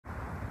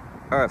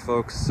Alright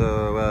folks,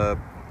 so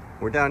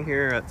we're down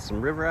here at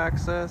some river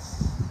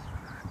access.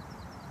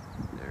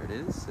 There it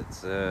is.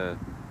 It's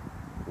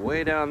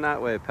way down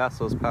that way past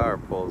those power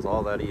poles,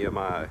 all that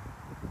EMI.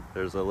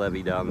 There's a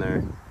levee down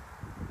there.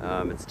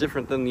 It's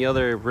different than the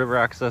other river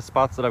access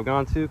spots that I've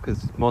gone to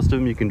because most of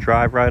them you can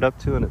drive right up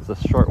to and it's a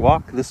short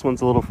walk. This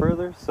one's a little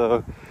further,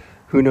 so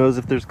who knows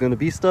if there's going to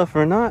be stuff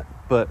or not.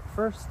 But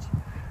first,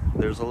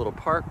 there's a little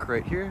park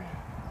right here.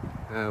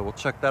 We'll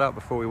check that out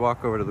before we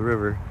walk over to the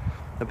river.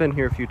 I've been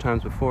here a few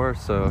times before,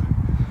 so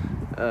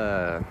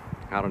I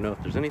don't know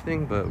if there's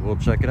anything, but we'll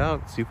check it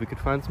out, see if we could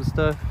find some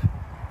stuff.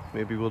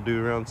 Maybe we'll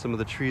do around some of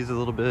the trees a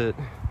little bit.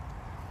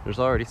 There's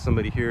already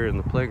somebody here in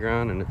the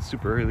playground and it's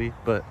super early,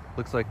 but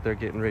looks like they're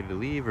getting ready to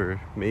leave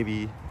or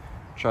maybe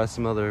try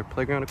some other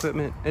playground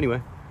equipment.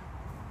 Anyway,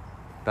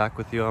 back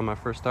with you on my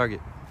first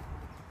target.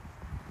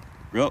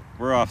 Well,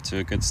 we're off to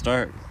a good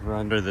start. We're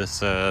under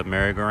this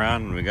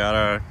merry-go-round and we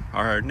got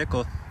our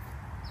nickel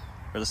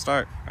for the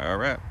start. All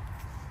right.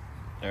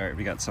 All right,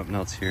 we got something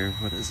else here.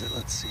 What is it?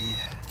 Let's see.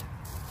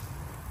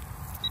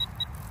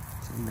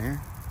 It's in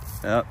there.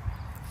 Yep.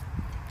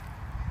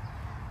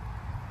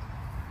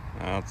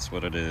 That's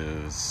what it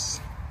is.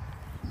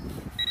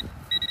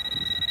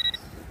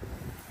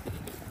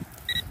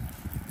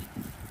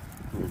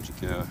 Where'd you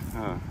go?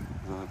 Oh,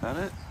 is that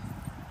it?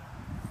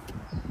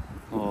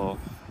 Little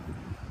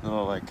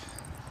like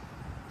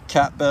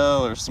cat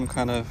bell or some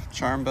kind of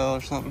charm bell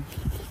or something.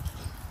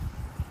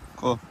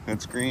 Cool,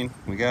 it's green.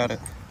 We got it.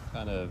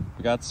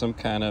 We got some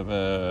kind of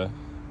a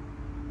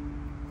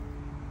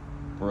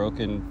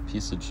broken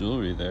piece of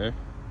jewelry there.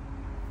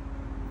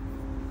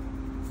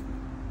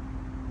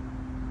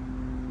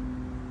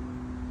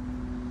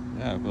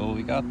 Yeah, well,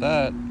 we got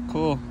that.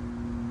 Cool.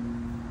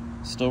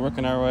 Still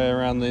working our way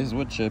around these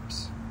wood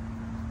chips.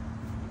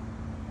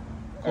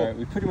 Cool. All right,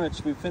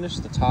 we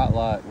finished the tot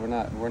lot. We're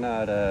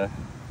not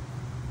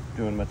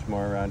doing much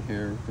more around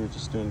here. We're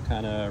just doing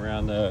kind of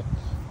around the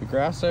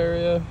grass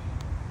area.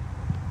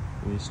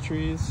 These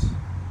trees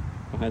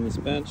behind this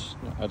bench.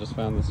 I just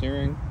found this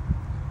earring.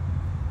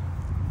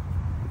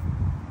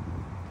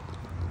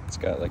 It's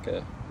got like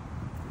a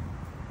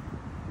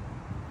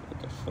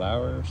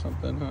flower or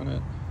something on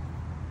it.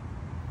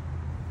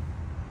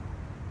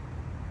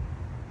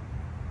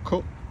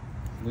 Cool.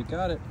 We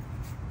got it.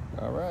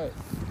 All right.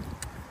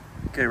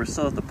 Okay, we're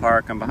still at the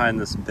park. I'm behind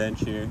this bench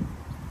here,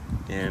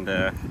 and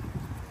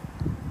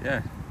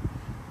yeah,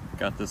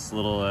 got this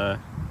little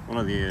one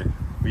of the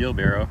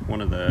wheelbarrow.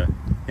 One of the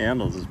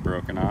handles is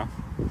broken off.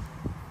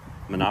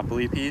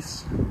 Monopoly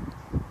piece.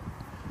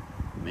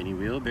 Mini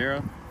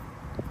wheelbarrow.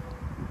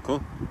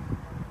 Cool.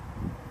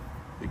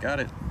 We got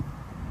it.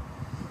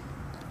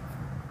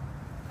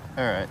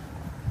 Alright.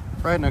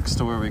 Right next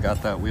to where we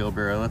got that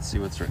wheelbarrow, let's see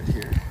what's right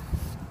here.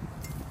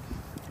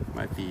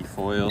 Might be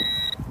foil.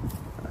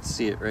 I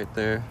see it right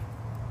there.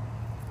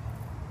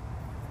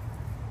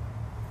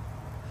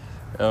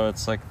 Oh,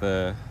 it's like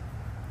the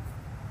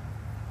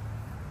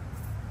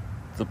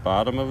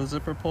bottom of a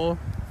zipper pull.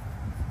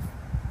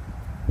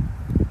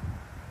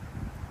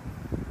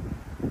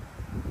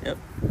 Yep.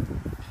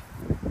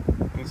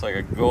 Looks like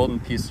a golden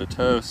piece of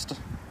toast.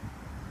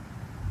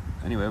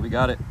 Anyway, we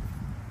got it.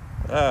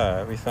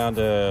 We found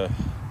a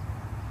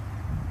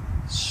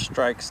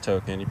strikes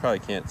token. You probably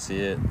can't see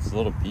it. It's a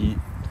little beat.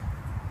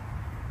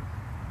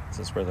 This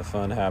is where the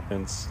fun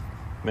happens.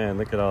 Man,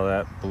 look at all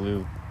that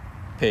blue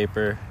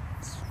paper.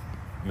 It's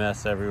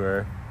mess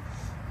everywhere.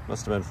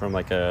 Must have been from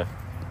like a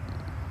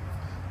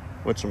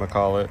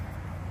whatchamacallit,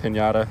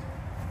 pinata.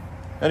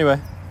 Anyway,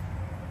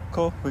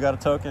 cool, we got a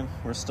token.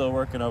 We're still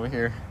working over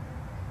here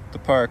at the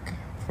park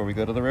before we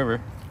go to the river.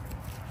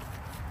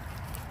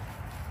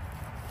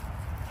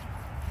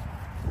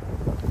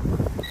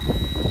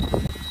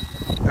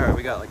 Alright,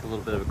 we got like a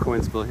little bit of a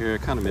coin spill here. I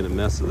kind of made a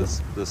mess of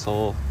this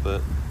hole,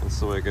 but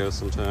that's the way it goes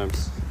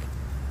sometimes.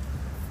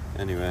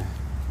 Anyway,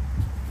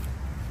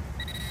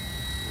 there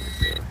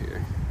we go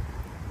here.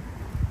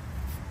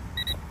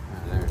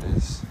 There it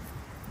is.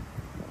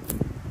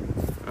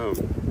 Oh.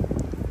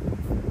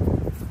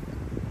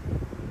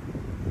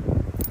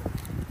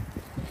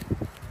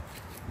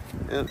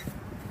 Yep.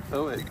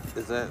 Oh wait,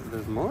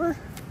 there's more?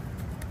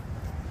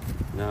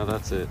 No,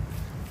 that's it.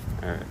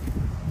 Alright.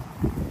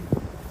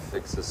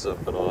 Fix this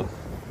up at all.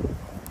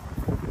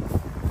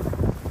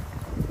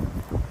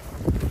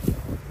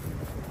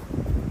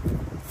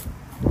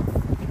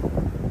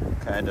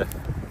 Kinda.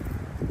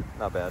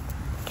 Not bad.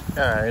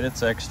 Alright,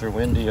 it's extra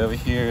windy over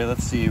here.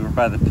 Let's see, we're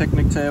by the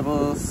picnic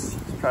tables.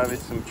 There's probably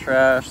some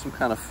trash, some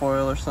kind of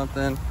foil or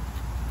something.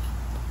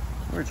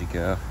 Where'd you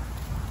go?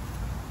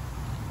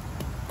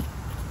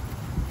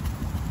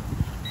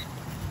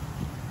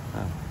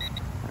 Oh,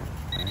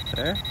 right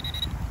there.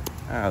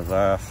 That was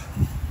off.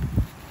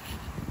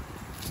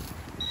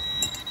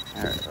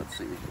 Alright, let's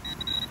see.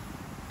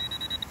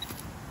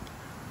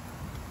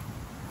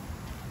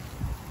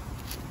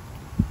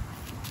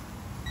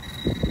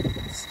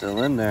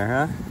 Still in there,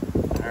 huh?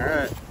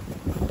 Alright.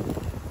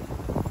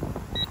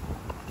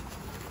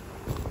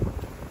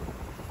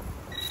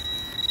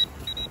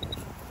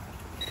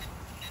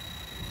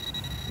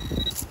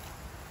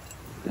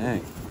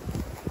 Dang.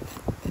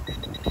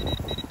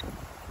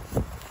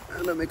 I'm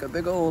gonna make a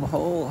big old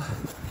hole.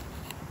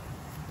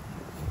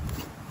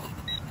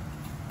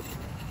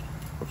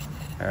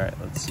 All right,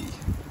 let's see.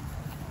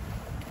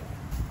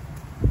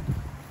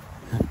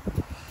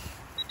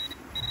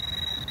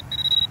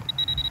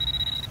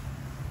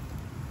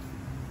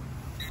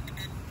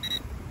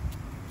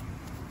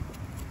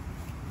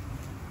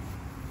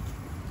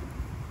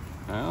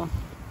 Well,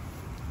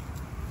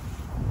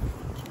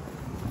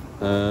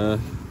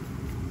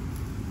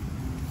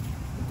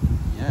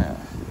 yeah.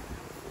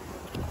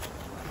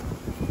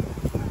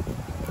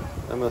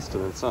 That must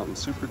have been something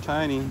super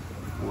tiny,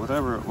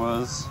 whatever it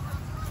was.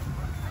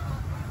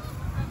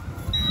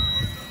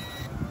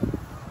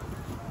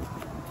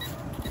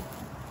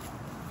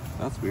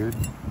 That's weird.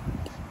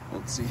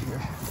 Let's see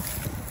here.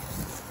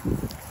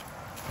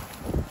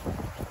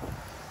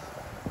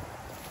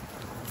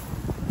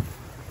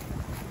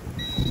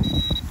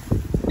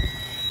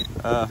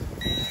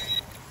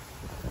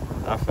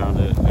 I found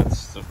it.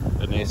 It's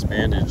an ace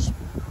bandage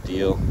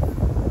deal.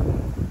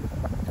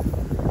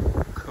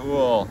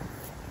 Cool.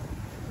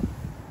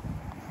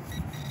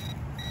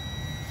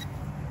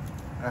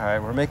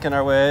 Alright, we're making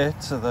our way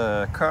to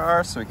the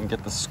car so we can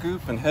get the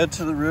scoop and head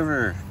to the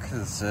river.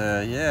 Because,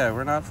 yeah,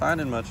 we're not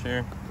finding much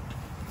here.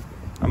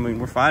 I mean,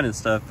 we're finding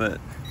stuff,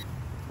 but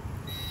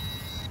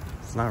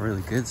it's not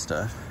really good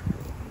stuff.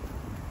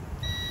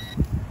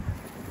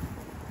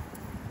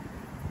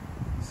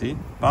 See?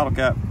 Bottle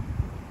cap.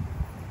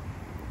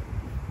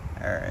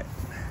 Alright.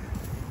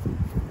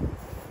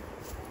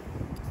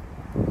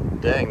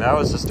 Dang, that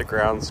was just a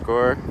ground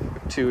score.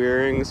 2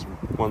 earrings,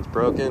 one's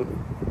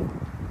broken.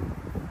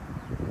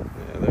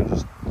 Yeah, they're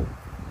just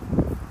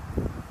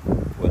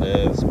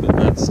whatevs, but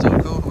that's still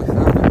gold. We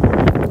found it.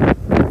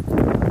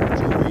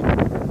 Jewelry.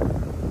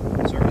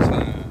 Service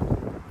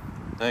line.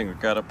 Dang, we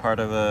got a part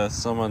of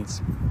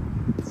someone's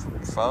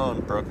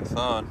phone, broken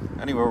phone.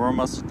 Anyway, we're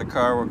almost at the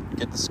car. We'll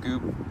get the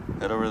scoop,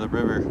 head over to the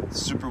river.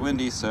 It's super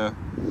windy, so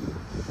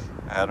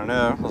I don't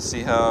know. We'll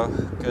see how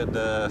good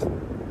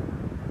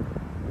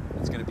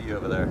it's gonna be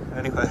over there.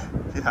 Anyway,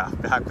 yeah,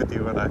 back with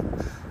you when I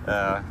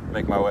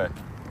make my way.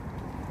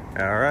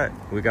 All right,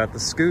 we got the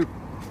scoop.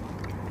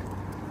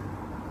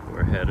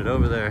 We're headed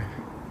over there.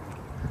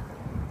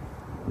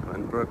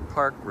 Glenbrook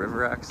Park,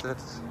 river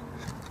access.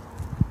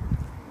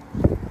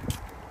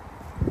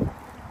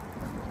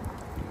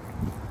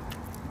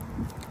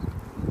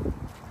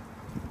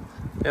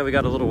 Yeah, we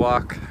got a little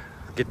walk.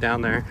 Get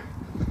down there.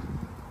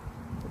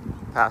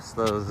 Past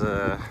those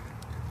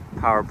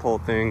power pole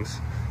things.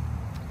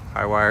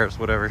 High wires,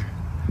 whatever,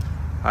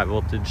 high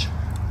voltage,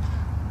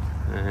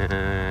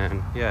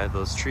 and yeah,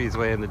 those trees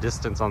way in the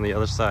distance on the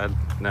other side,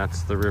 and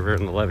that's the river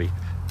and the levee.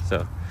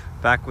 So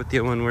back with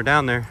you when we're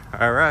down there.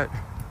 All right.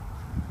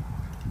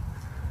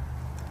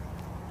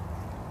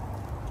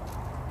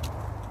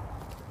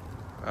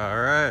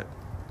 All right,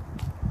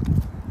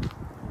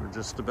 we're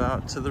just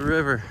about to the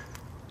river.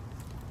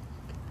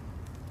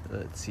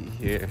 Let's see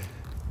here.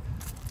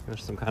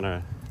 There's some kind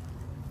of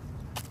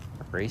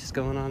race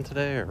going on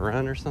today, or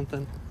run or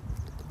something.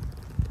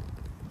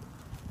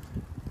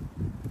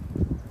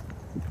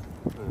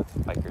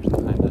 Bikers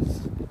behind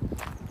us.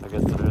 I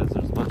guess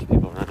there's a bunch of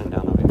people running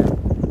down over here.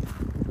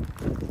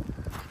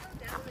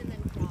 Down and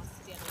then cross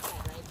to the other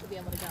side, right? To be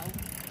able to go.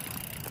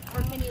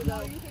 Or can you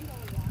go? You can go,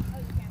 yeah. Oh,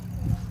 you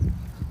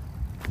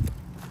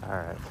can.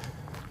 Alright.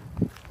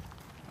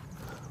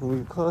 When we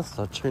get close,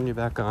 I'll turn you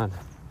back on.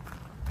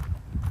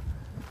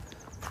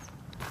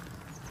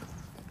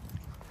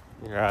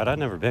 You're right, I've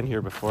never been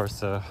here before,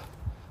 so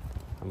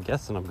I'm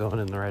guessing I'm going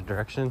in the right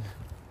direction.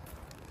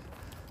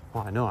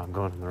 Well, I know I'm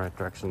going in the right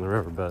direction in the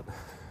river, but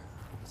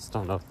I just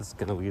don't know if this is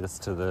going to lead us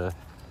to the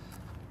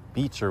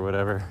beach or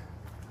whatever.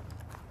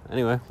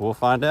 Anyway, we'll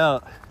find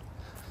out.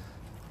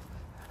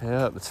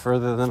 Yep, it's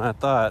further than I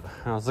thought.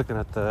 I was looking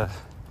at the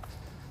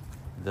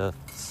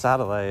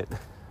satellite. It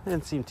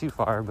didn't seem too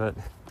far, but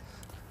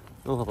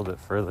a little bit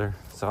further.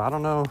 So I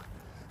don't know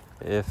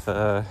if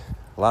a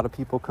lot of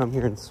people come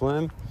here and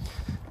swim.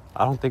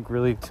 I don't think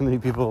really too many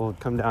people would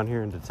come down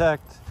here and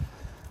detect.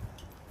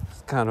 It's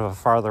kind of a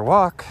farther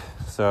walk.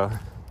 So,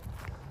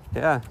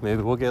 yeah,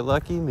 maybe we'll get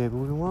lucky, maybe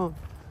we won't.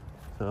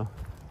 So,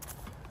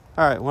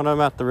 all right, when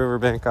I'm at the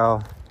riverbank,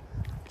 I'll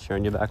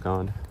turn you back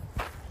on.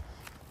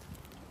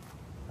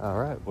 All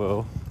right,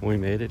 well, we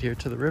made it here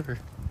to the river.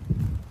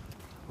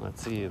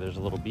 Let's see, there's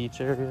a little beach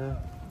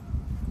area.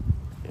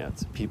 Yeah,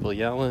 it's people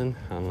yelling.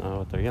 I don't know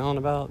what they're yelling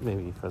about,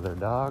 maybe for their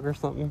dog or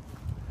something.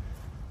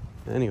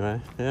 Anyway,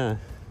 yeah.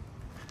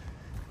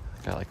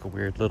 Got like a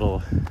weird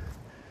little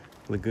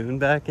lagoon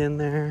back in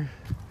there.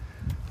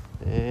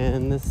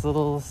 And this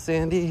little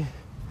sandy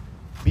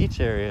beach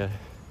area.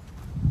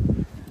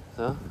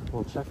 So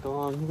we'll check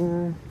along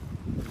here.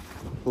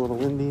 A little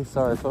windy,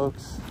 sorry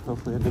folks.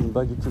 Hopefully it didn't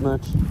bug you too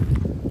much.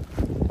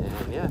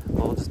 And yeah,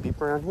 we'll just beep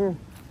around here.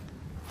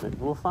 Maybe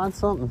we'll find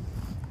something.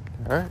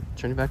 All right,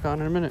 turn you back on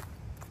in a minute.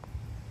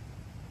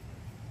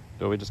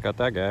 So we just got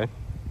that guy.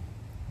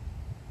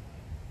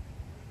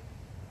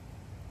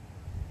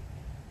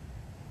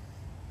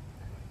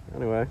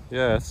 Anyway,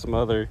 yeah, some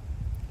other.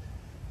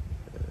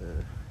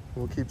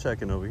 We'll keep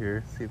checking over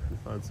here, see if we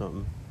find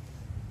something.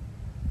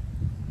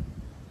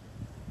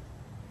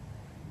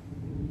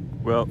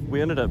 Well,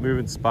 we ended up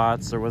moving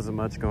spots. There wasn't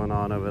much going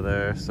on over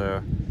there,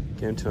 so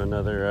came to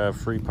another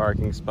free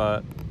parking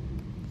spot.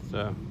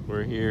 So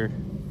we're here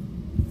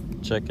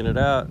checking it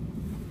out.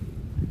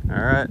 All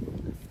right.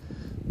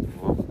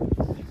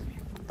 Well,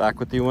 back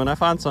with you when I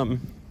find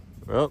something.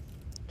 Well,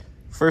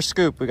 first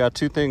scoop, we got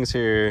two things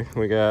here.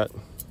 We got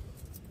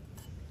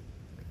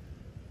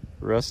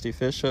rusty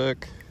fish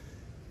hook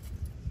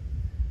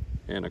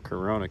and a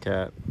Corona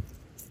cap.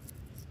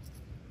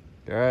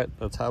 All right,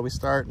 that's how we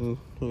start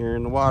here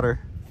in the water.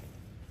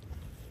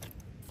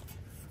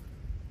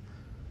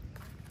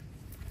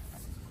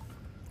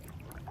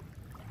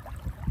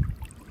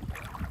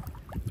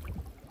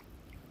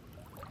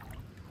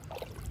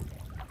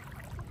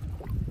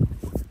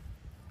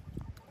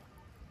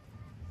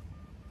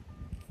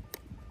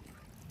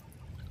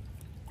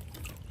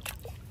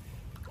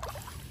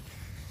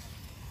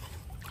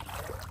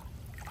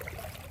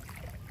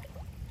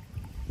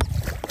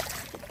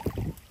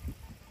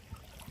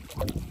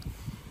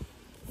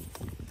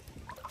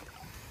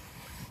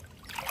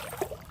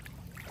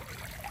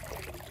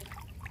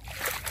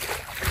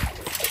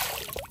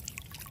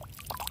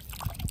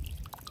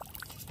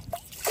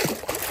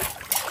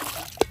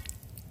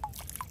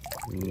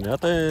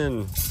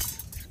 Nothing.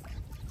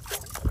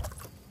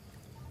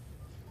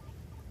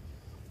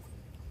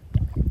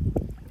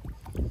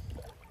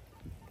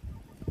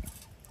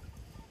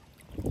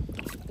 All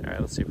right,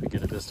 let's see if we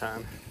get it this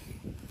time.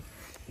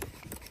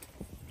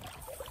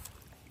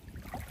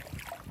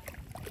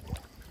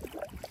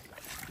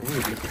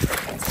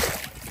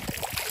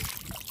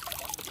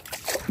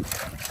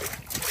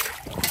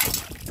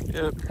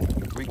 Yep,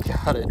 we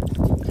got it.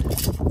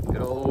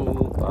 Good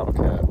old bottle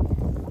cap.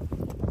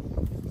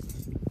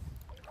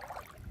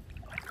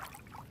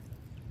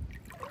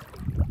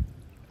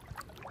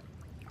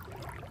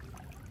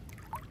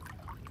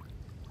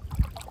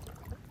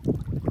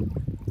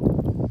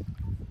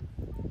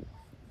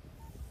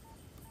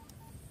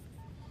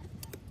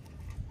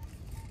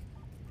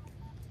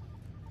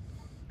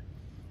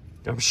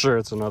 I'm sure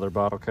it's another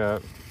bottle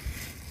cap.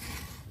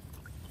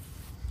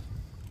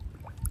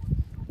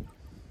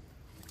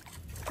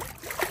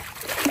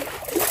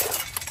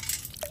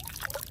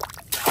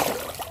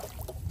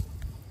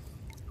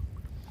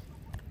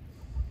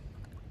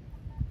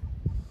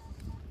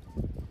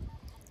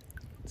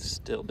 It's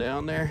still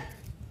down there.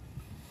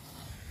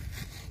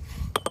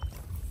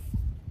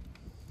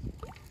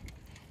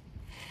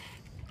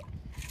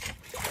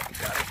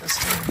 Got it this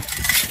time.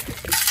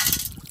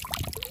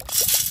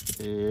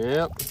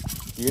 Yep.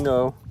 You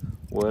know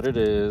what it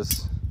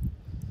is.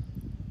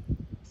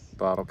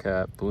 Bottle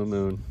cap, Blue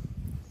Moon.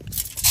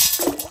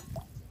 It's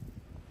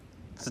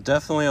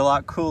definitely a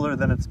lot cooler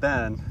than it's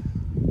been.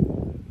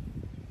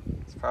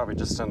 It's probably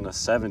just in the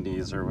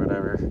 70s or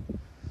whatever.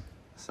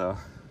 So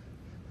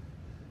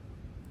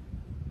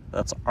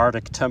that's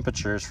Arctic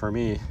temperatures for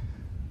me.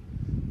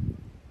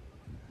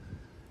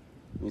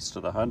 Used to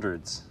the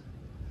hundreds.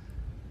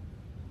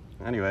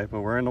 Anyway,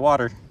 but we're in the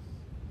water.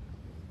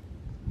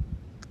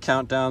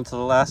 Countdown to the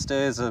last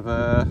days of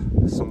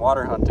some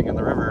water hunting in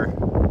the river,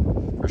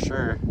 for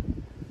sure.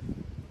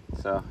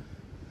 So,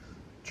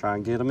 try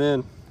and get them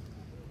in.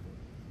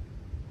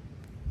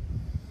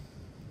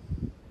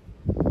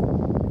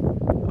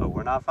 Oh,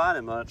 we're not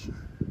finding much.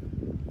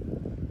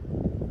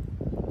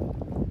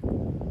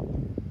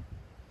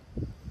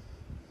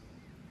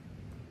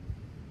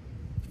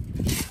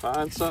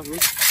 Find something.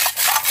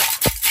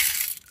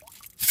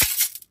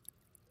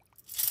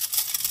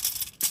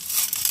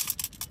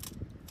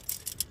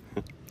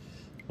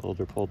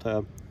 Older pull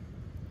tab.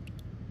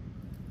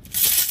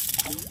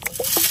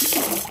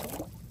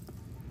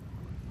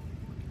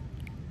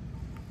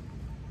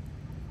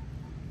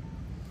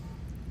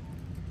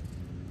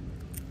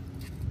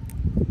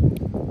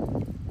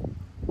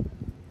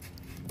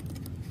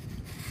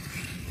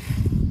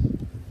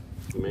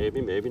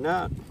 Maybe, maybe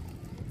not.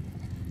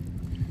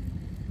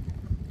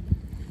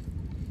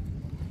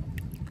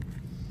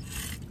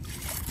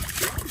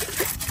 I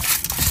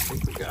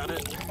think we got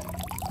it.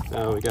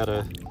 Oh, we got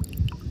a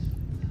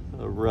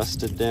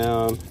rusted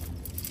down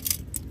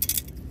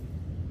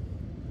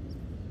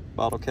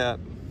bottle cap.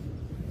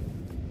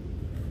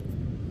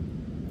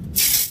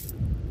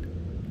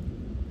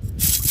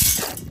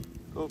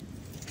 Oh,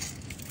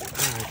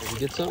 alright, did we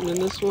get something in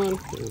this one?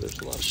 Oh, there's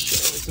a lot of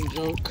shells and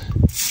junk.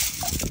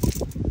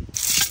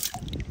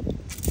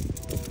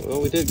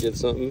 Well, we did get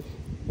something.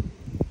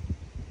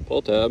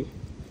 Pull tab.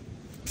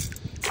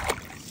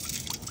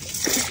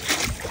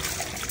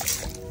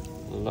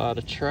 A lot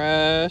of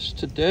trash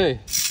today.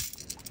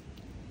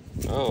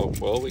 Oh,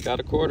 well, we got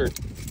a quarter.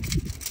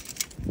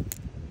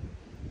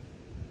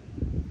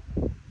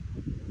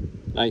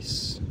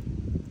 Nice.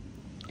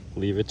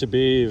 Leave it to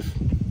beeve.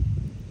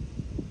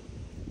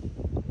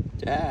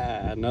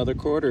 Yeah, another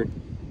quarter.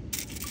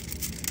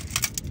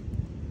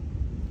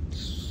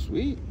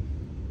 Sweet.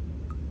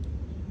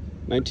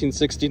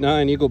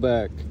 1969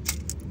 Eagleback.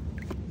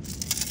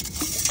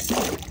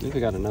 think we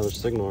got another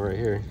signal right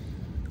here.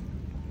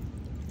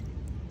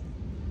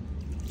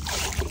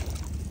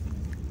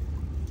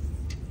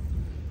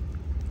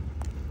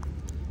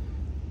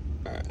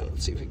 All right,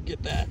 let's see if we can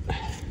get that.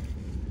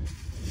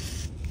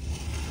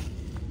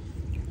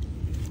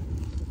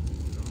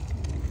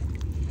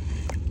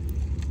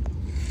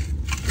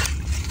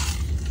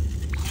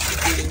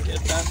 We didn't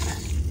get that.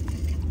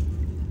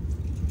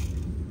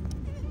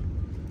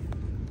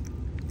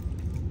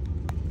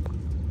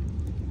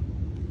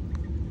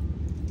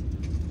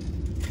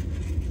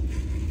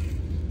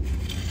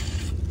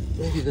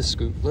 Maybe the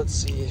scoop. Let's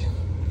see.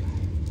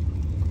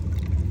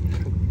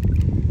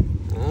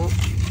 Oh,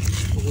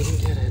 we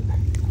didn't get it.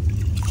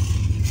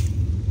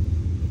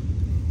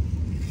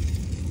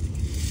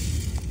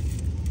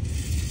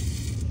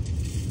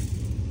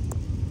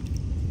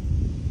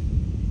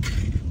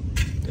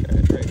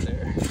 Okay, right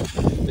there.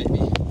 Maybe.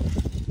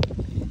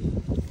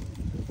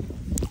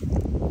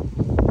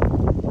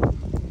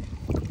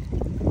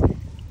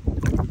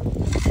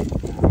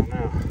 I don't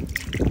know.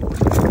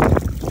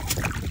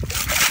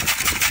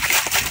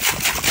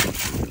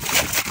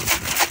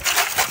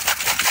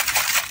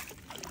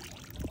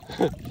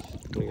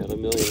 We got a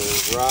million of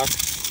those rocks.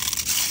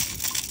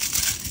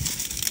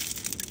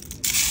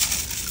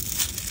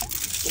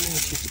 A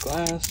piece of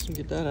glass.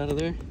 Get that out of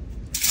there.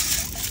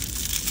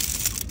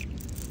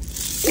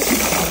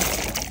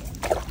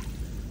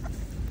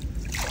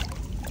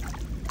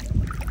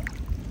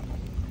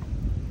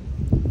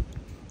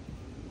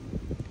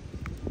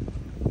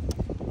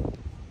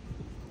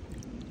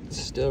 It's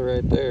still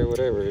right there,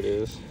 whatever it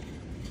is.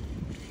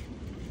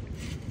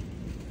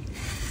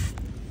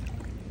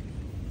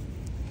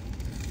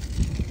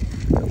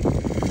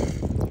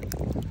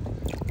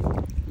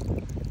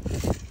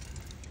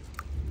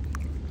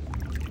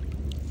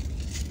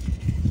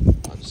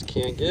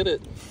 Can't get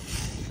it.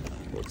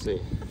 Let's see.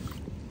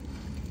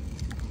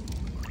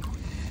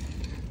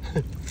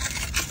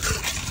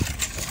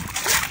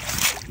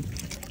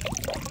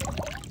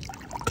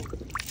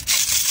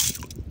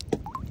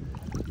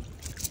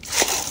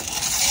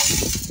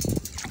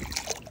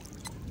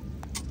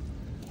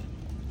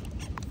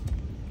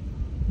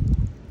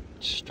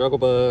 Struggle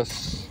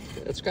bus.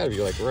 It's got to be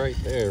like right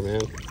there,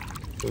 man.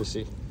 Let me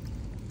see.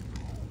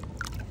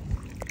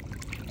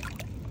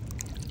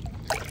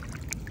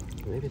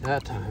 Maybe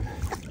that time.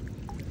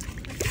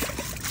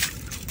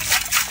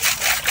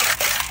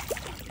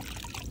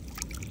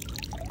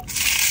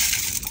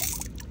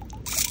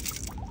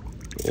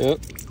 Yep.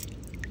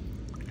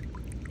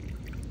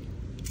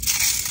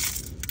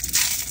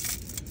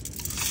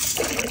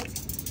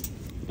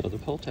 Another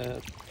pull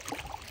tab.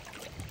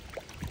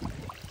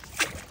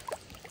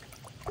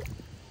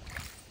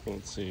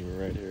 Let's see,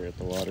 we're right here at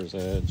the water's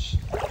edge.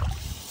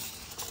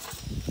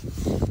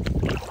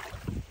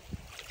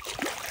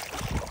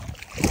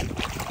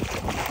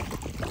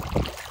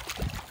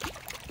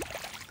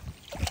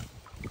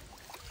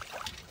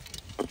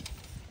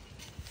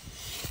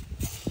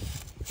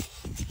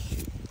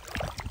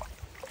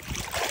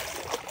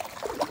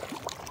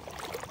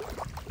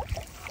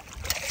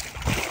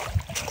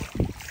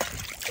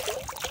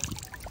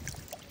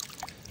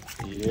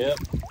 Yep.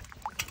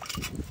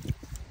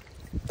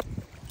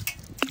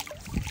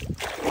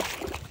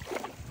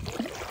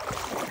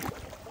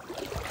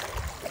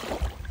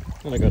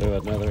 I'm gonna go to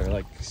another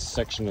like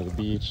section of the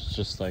beach. It's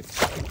just like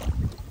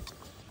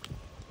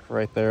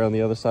right there on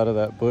the other side of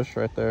that bush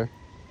right there.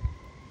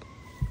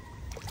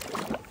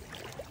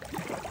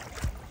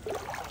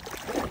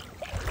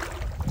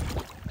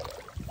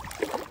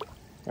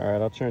 All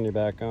right, I'll turn you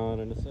back on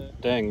in a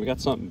sec. Dang, we got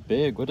something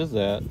big. What is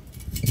that?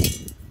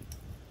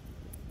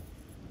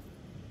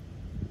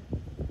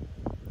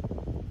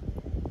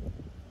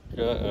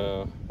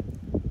 Uh-oh.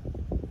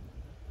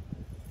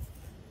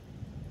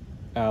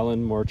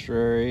 Allen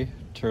Mortuary,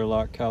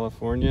 Turlock,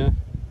 California.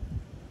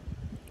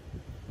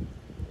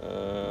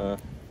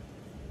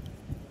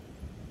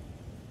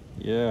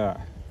 Yeah.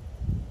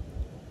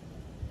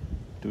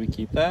 Do we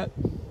keep that?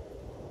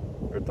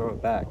 Or throw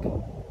it back?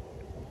 Ooh,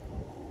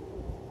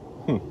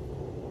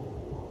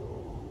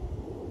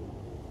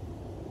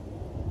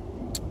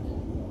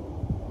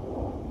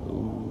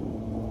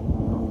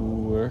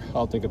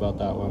 I'll think about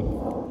that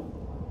one.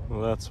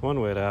 Well, that's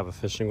one way to have a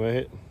fishing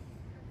weight.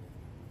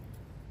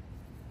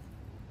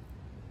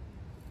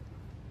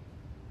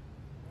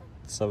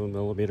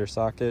 .7mm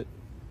socket.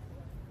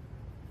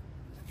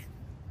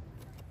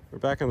 We're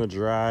back on the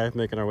drive,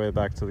 making our way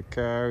back to the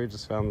car. We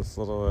just found this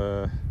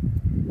little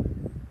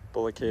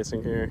bullet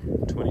casing here,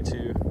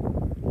 22.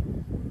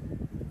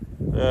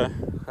 I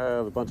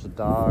have a bunch of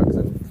dogs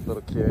and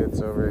little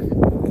kids over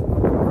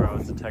where I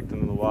was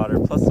detecting in the water.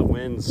 Plus the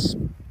winds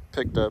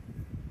picked up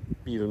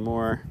even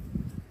more.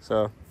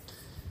 So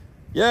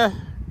yeah,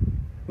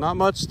 not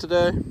much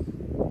today,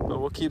 but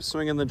we'll keep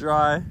swinging the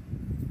dry,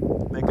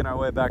 making our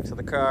way back to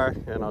the car,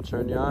 and I'll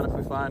turn you on if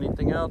we find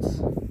anything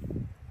else.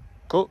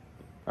 Cool.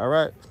 All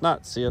right. If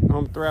not, see you at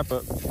home with the wrap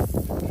up.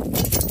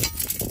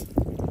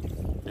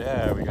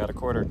 Yeah, we got a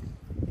quarter.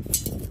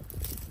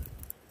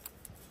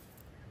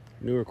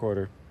 Newer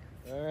quarter.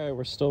 All right,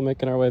 we're still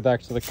making our way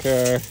back to the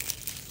car.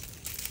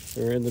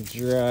 We're in the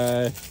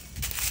dry.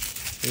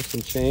 There's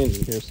some change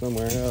in here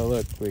somewhere. Oh,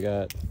 look, we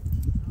got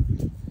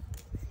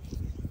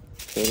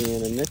 30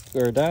 and a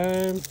nickel or a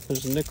dime.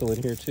 There's a nickel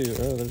in here too.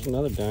 Oh, there's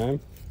another dime.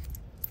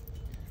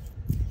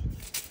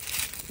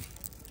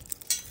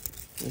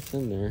 What's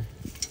in there?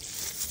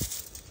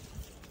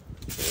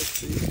 Let's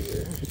see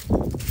here.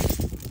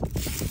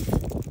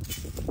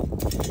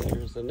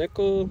 There's a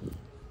nickel.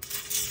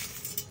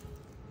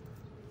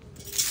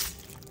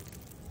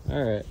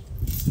 All right,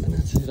 and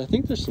that's it. I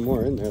think there's some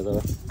more in there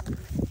though.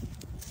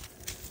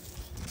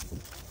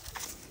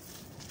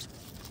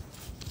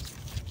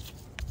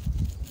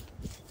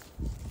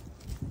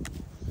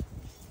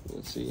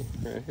 Let's see,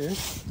 right here.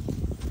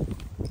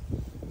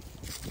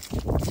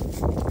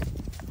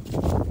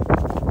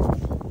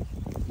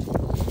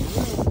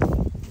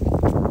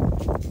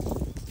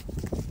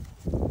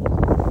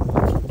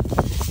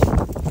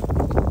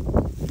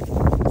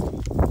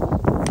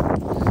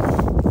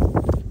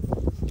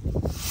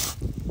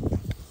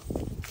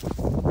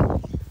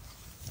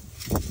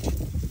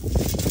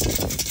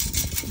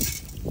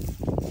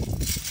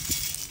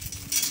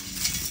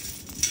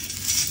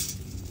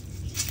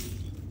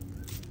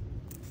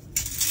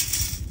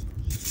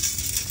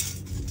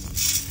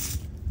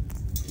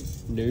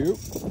 Nope.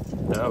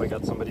 Oh, we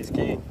got somebody's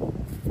key.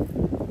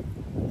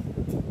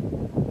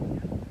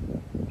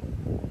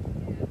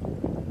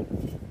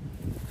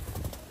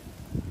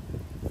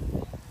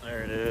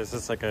 There it is.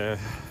 It's like a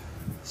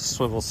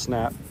swivel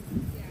snap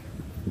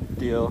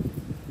deal.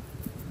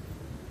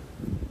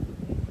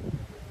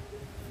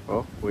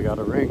 Oh, we got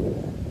a ring.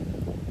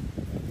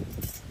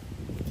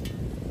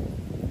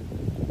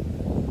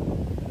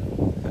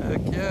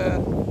 Heck yeah.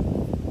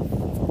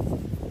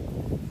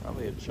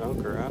 Probably a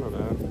junker, I don't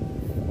know.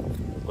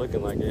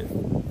 Looking like it.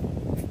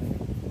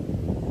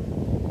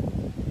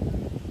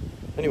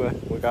 Anyway,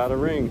 we got a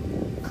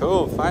ring.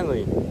 Cool,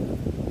 finally.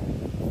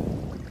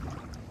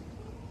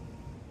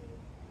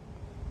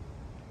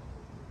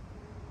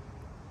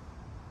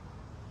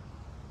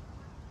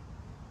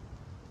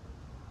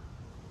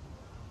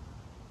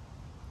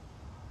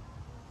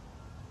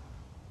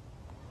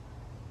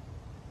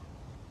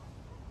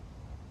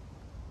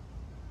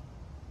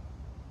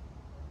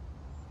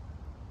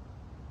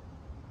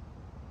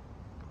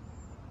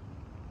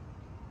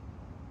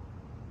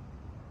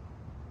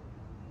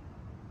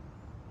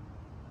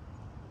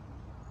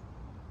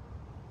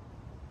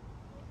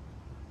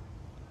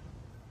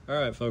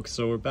 Alright folks,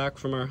 so we're back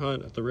from our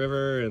hunt at the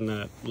river in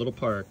that little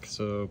park.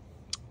 So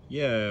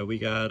yeah, we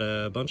got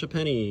a bunch of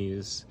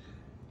pennies.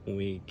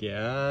 We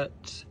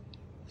got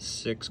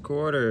 6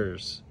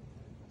 quarters,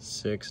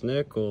 6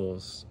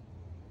 nickels,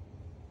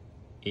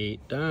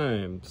 8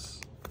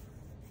 dimes.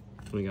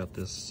 We got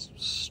this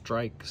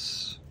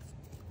strikes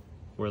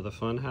where the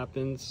fun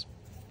happens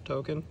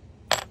token.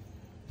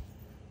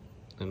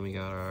 Then we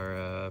got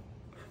our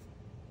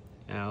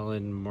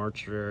Allen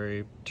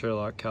Mortuary,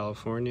 Turlock,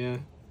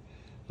 California.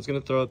 I was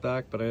gonna throw it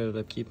back, but I ended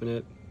up keeping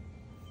it.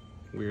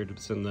 Weird,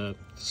 it's in the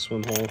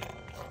swim hole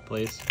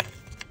place.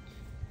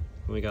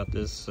 And we got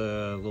this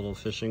little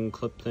fishing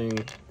clip thing.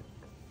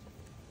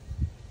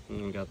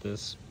 And we got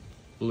this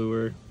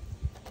lure,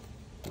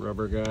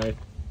 rubber guy.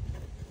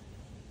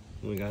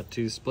 And we got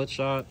 2 split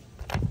shot.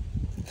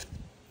 There's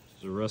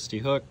a rusty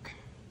hook.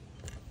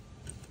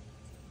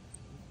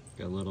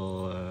 Got a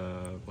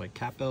little like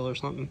cat bell or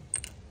something.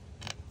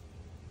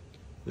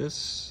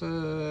 This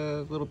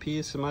little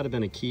piece, it might have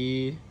been a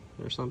key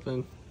or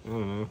something. I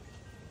don't know.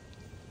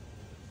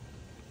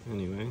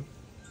 Anyway,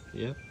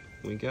 yep,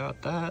 we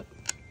got that.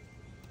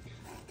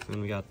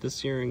 And we got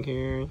this earring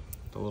here,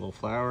 the little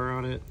flower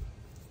on it.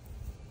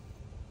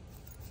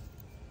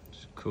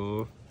 It's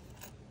cool.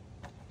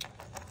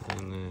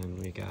 And then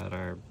we got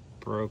our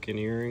broken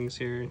earrings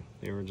here.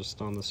 They were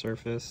just on the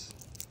surface.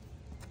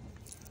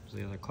 There's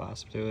the other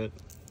clasp to it.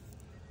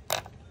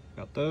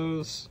 Got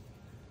those.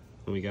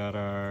 And we got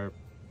our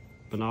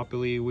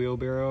Monopoly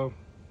wheelbarrow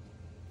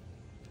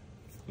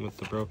with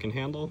the broken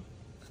handle.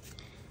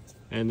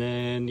 And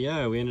then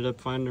yeah, we ended up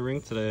finding a ring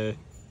today.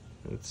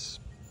 It's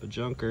a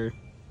junker.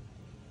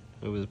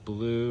 It was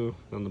blue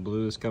and the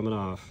blue is coming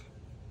off.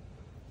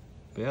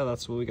 But yeah,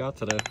 that's what we got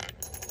today.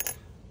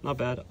 Not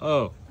bad.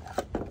 Oh,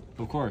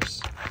 of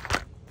course,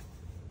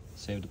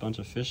 saved a bunch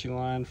of fishing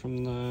line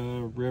from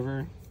the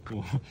river.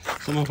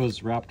 Some of it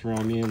was wrapped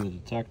around me and the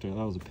detector.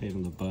 That was a pain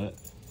in the butt.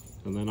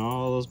 And then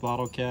all those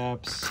bottle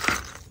caps,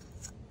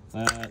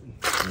 that,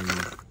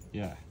 and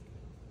yeah.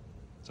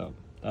 So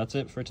that's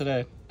it for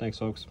today. Thanks,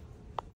 folks.